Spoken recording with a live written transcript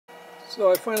So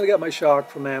I finally got my shock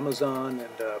from Amazon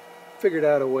and figured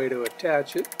out a way to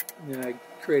attach it. And I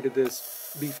created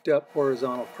this beefed up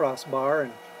horizontal crossbar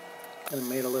and kind of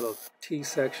made a little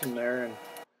T-section there, and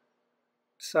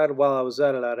decided while I was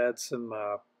at it I'd add some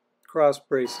cross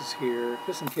braces here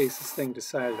just in case this thing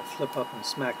decided to flip up and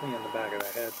smack me in the back of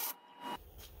the head.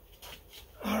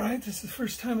 Alright, this is the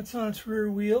first time it's on its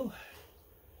rear wheel.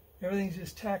 Everything's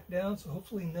just tacked down, so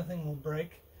hopefully nothing will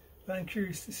break. But I'm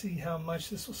curious to see how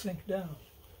much this will sink down.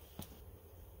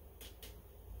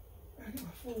 I got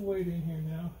my full weight in here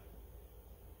now.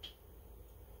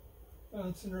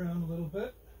 Bouncing around a little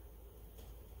bit.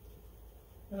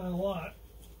 Not a lot.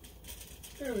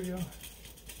 There we go.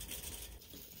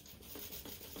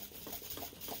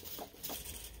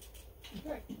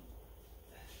 Okay.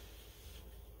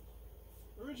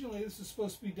 Originally this was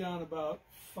supposed to be down about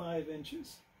 5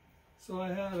 inches. So I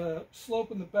had a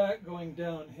slope in the back going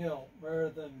downhill rather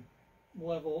than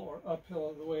level or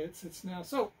uphill the way it sits now.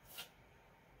 So,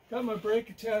 got my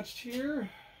brake attached here.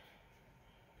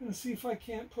 Gonna see if I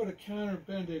can't put a counter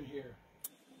bend in here.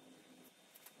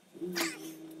 And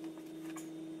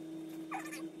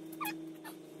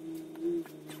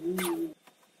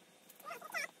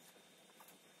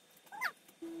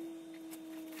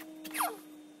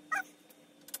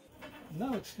that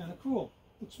looks kind of cool.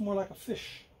 Looks more like a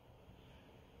fish.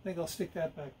 I think I'll stick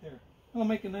that back there. I'll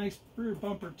make a nice rear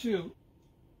bumper too.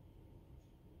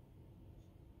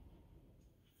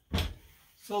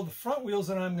 So the front wheels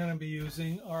that I'm going to be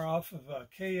using are off of a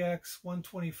KX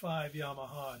 125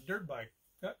 Yamaha dirt bike.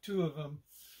 Got 2 of them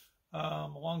a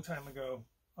long time ago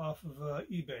off of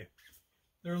eBay.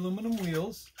 They're aluminum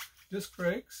wheels, disc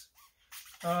brakes.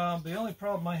 The only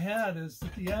problem I had is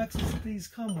that the axles that these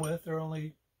come with are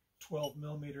only 12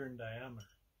 millimeter in diameter.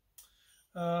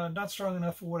 Not strong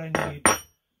enough for what I need.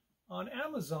 On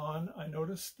Amazon, I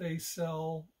noticed they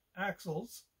sell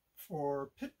axles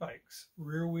for pit bikes,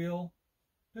 rear wheel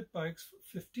pit bikes,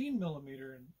 15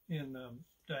 millimeter in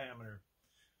diameter,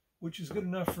 which is good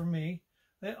enough for me.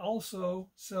 They also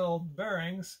sell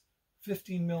bearings,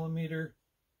 15 millimeter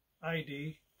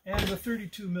ID, and the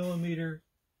 32 millimeter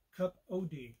cup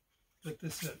OD that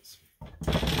this is.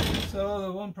 So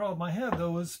the one problem I had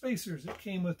though was spacers. It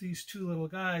came with these 2 little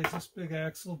guys, this big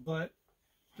axle, but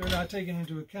they're not taking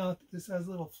into account that this has a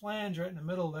little flange right in the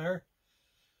middle there.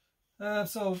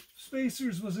 So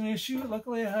spacers was an issue.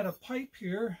 Luckily I had a pipe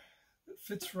here that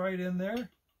fits right in there.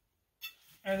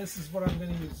 And this is what I'm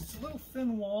going to use. It's a little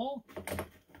thin wall,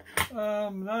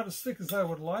 not as thick as I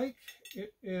would like.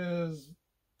 It is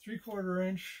 3/4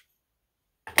 inch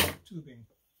tubing.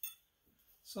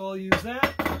 So I'll use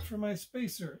that for my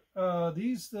spacer.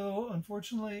 These though,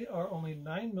 unfortunately, are only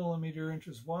 9 millimeter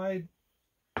inches wide.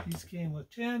 These came with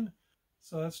 10.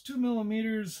 So that's 2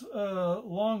 millimeters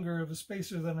longer of a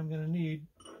spacer than I'm going to need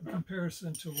in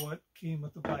comparison to what came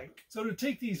with the bike. So to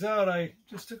take these out, I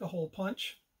just took a hole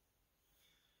punch,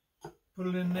 put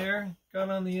it in there, got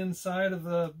on the inside of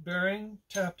the bearing,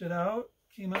 tapped it out,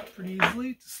 came out pretty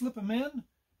easily. To slip them in,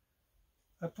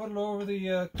 I put it over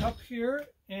the cup here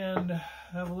and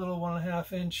have a little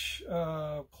 1.5 inch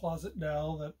closet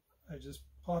dowel that I just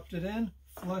popped it in,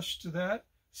 flush to that.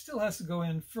 Still has to go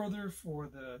in further for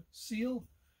the seal.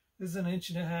 This is 1.5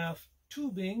 inch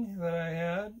tubing that I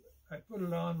had. I put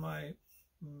it on my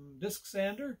disc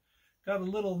sander, got a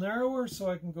little narrower so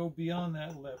I can go beyond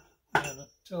that lip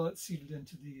until it's seated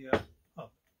into the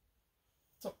hub.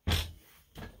 So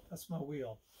that's my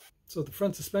wheel. So the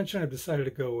front suspension I've decided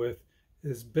to go with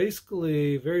is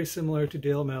basically very similar to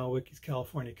Dale Malwicki's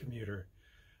California Commuter.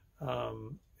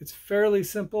 It's fairly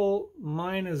simple.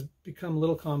 Mine has become a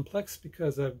little complex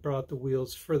because I've brought the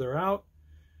wheels further out.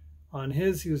 On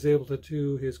his, he was able to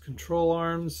do his control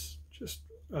arms just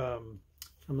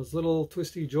from his little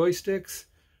twisty joysticks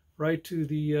right to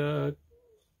the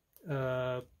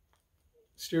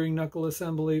steering knuckle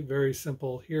assembly. Very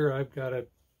simple. Here I've got to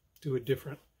do it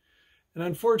different. And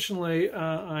unfortunately,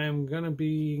 I am going to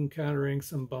be encountering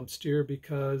some bump steer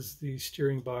because the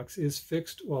steering box is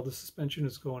fixed while the suspension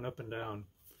is going up and down.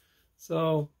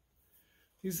 So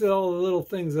these are all the little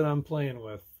things that I'm playing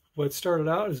with. What started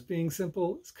out as being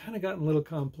simple, it's kind of gotten a little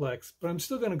complex, but I'm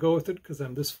still going to go with it because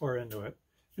I'm this far into it.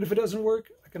 And if it doesn't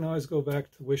work, I can always go back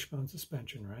to wishbone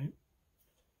suspension, right?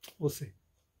 We'll see.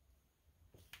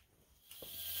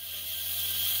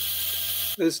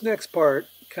 This next part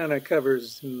kind of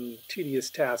covers the tedious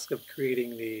task of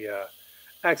creating the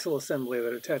axle assembly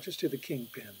that attaches to the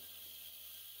kingpin.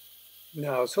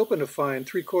 Now I was hoping to find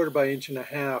 3/4 by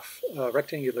 1.5 inch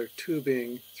rectangular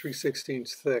tubing,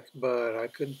 3/16 thick, but I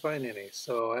couldn't find any,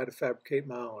 so I had to fabricate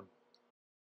my own.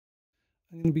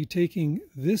 I'm going to be taking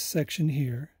this section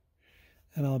here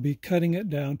and I'll be cutting it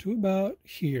down to about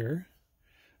here.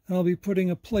 And I'll be putting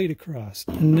a plate across.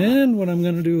 And then what I'm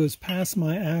going to do is pass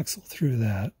my axle through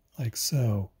that, like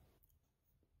so.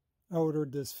 I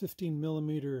ordered this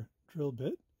 15mm drill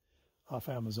bit off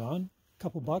Amazon. A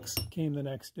couple bucks, came the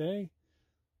next day.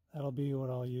 That'll be what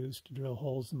I'll use to drill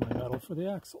holes in my metal for the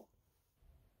axle.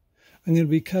 I'm going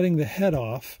to be cutting the head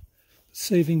off,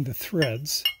 saving the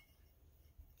threads,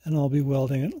 and I'll be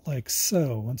welding it like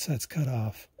so once that's cut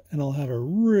off. And I'll have a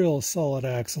real solid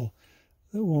axle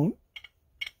that won't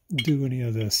do any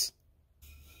of this.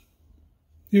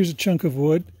 Here's a chunk of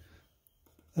wood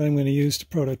that I'm going to use to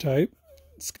prototype.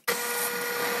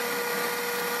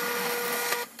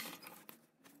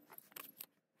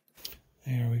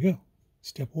 There we go.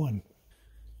 Step one.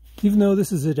 Even though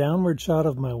this is a downward shot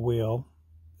of my wheel,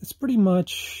 it's pretty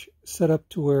much set up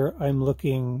to where I'm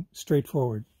looking straight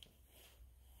forward.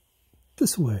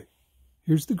 This way.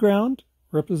 Here's the ground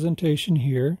representation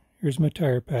here. Here's my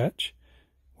tire patch.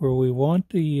 Where we want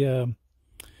the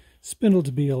spindle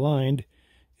to be aligned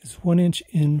is 1 inch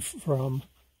in from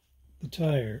the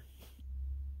tire.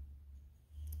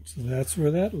 So that's where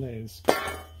that lays.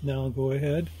 Now I'll go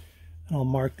ahead and I'll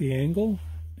mark the angle,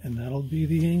 and that'll be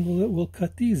the angle that we'll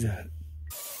cut these at.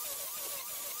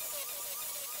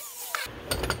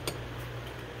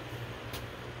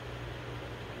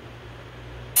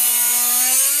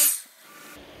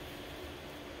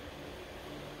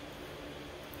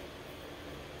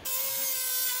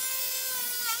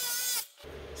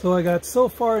 So I got so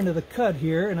far into the cut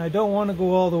here, and I don't want to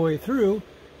go all the way through.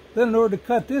 Then in order to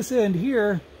cut this end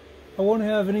here, I won't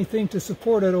have anything to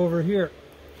support it over here.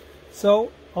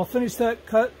 So I'll finish that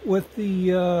cut with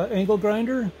the angle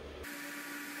grinder.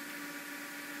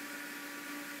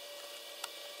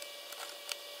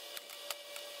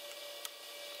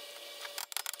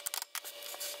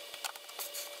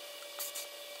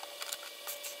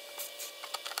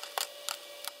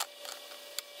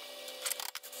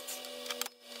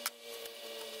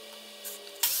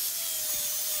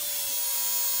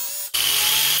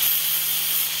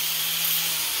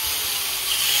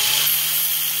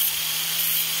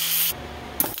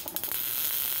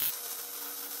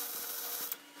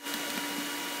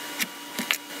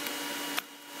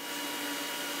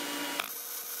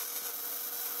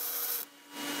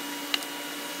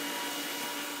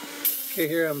 Okay,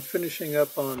 here I'm finishing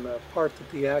up on the part that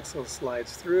the axle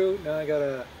slides through. Now I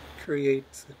gotta create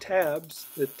the tabs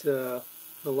that the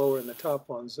lower and the top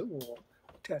ones that will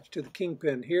attach to the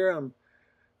kingpin. Here I'm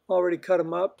already cut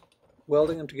them up,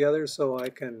 welding them together so I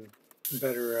can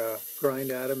better grind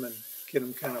at them and get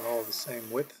them kind of all the same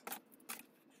width.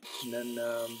 And then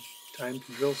time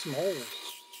to drill some holes.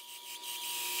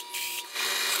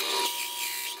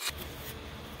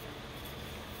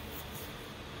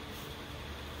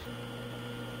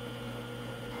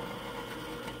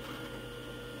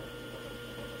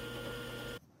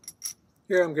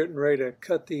 Here I'm getting ready to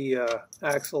cut the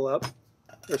axle up.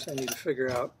 First I need to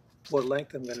figure out what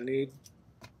length I'm going to need.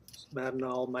 Just adding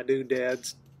all my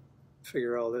doodads,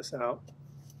 figure all this out.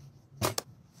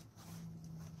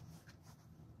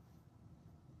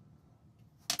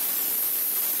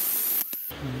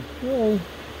 Okay.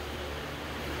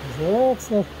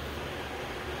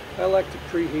 I like to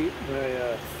preheat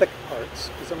my thick parts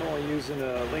because I'm only using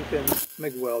a Lincoln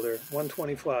MIG welder,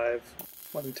 125,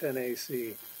 110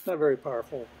 AC. Not very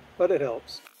powerful, but it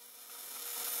helps.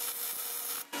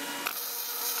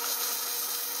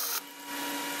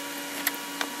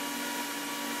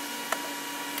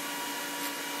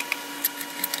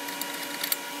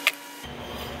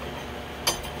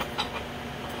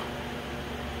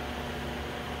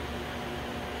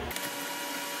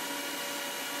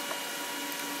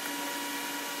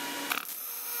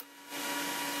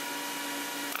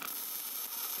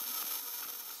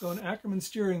 So in Ackerman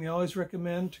steering, they always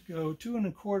recommend to go 2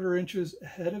 1/4 inches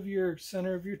ahead of your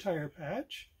center of your tire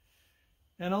patch,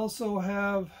 and also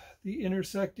have the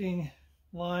intersecting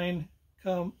line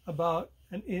come about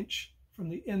 1 inch from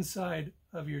the inside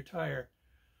of your tire.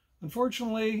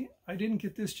 Unfortunately, I didn't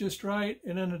get this just right.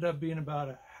 It ended up being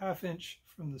about 1/2 inch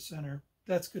from the center.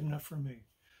 That's good enough for me.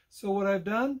 So what I've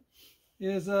done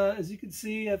is, as you can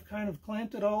see, I've kind of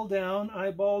clamped it all down,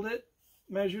 eyeballed it,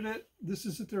 measured it. This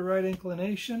is at the right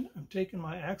inclination. I'm taking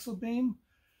my axle beam,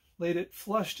 laid it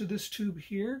flush to this tube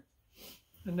here,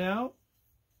 and now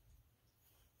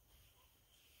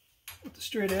with the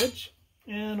straight edge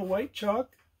and a white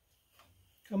chalk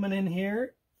coming in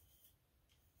here,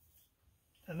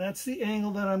 and that's the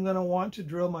angle that I'm going to want to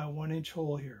drill my 1 inch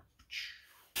hole here.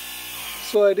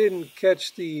 So I didn't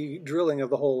catch the drilling of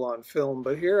the hole on film,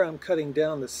 but here I'm cutting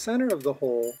down the center of the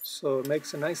hole so it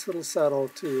makes a nice little saddle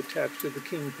to attach to the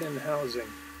kingpin housing.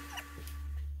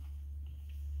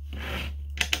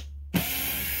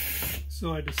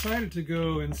 So I decided to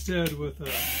go instead with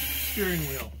a steering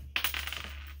wheel.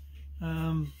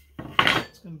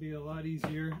 It's going to be a lot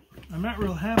easier. I'm not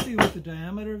real happy with the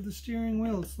diameter of the steering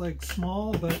wheel. It's like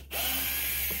small, but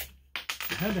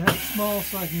I had to have it small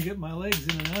so I can get my legs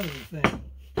in and out of the thing.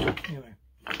 Anyway,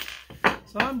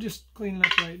 so I'm just cleaning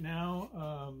up right now.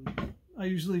 I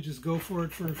usually just go for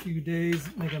it for a few days,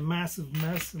 make a massive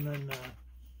mess, and then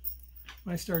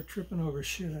when I start tripping over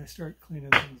shit, I start cleaning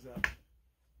things up.